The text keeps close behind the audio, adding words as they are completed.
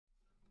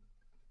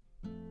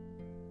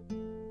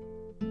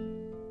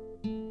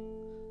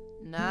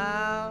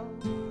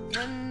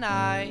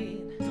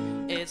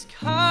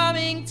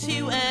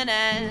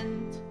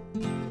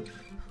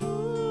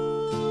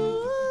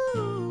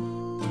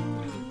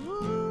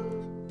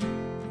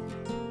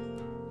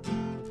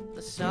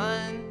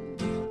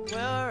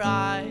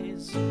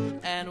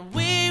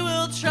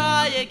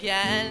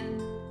again.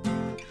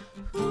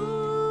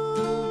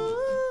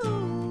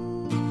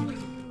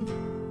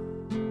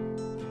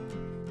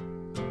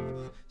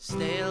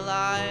 Stay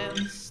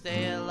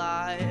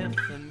alive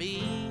for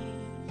me.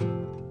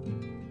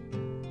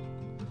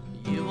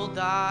 You will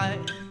die,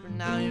 but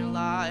now your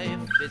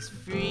life is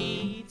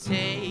free.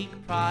 Take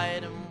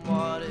pride in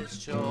what is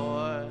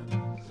sure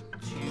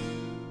to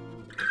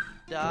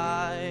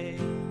die.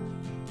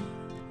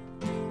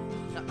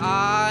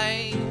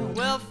 I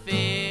will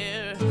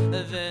fear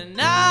the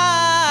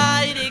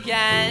night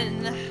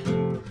again.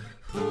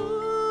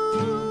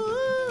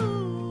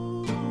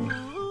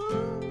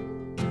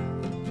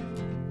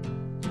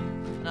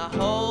 And I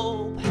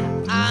hope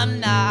I'm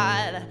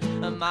not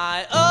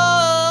my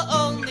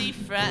only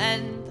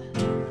friend.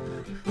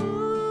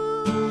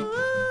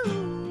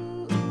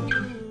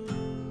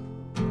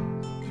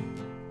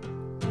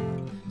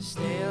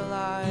 Stay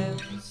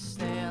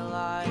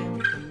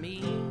alive for me.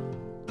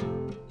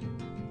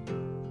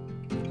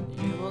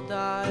 You will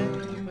die,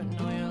 but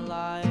know your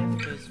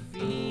life is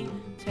free.